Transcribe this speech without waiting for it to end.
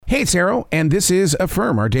Hey, it's Arrow, and this is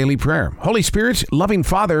Affirm, our daily prayer. Holy Spirit, loving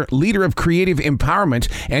Father, leader of creative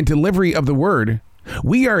empowerment and delivery of the Word,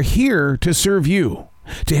 we are here to serve you,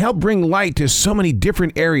 to help bring light to so many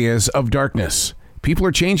different areas of darkness. People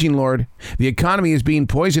are changing, Lord. The economy is being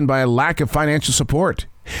poisoned by a lack of financial support.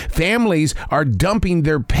 Families are dumping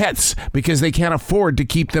their pets because they can't afford to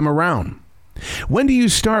keep them around. When do you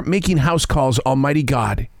start making house calls, Almighty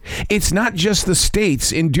God? It's not just the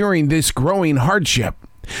states enduring this growing hardship.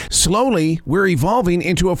 Slowly, we're evolving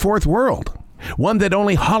into a fourth world, one that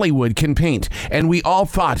only Hollywood can paint, and we all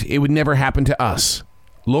thought it would never happen to us.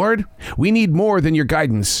 Lord, we need more than your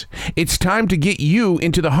guidance. It's time to get you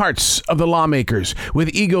into the hearts of the lawmakers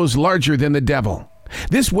with egos larger than the devil.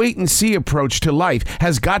 This wait-and-see approach to life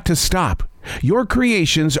has got to stop. Your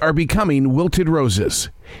creations are becoming wilted roses.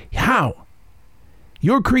 How?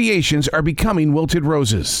 Your creations are becoming wilted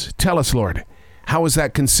roses. Tell us, Lord, how is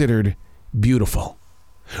that considered beautiful?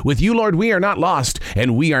 With you, Lord, we are not lost,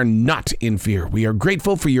 and we are not in fear. We are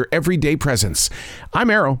grateful for your everyday presence. I'm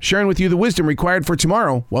Arrow, sharing with you the wisdom required for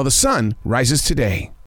tomorrow while the sun rises today.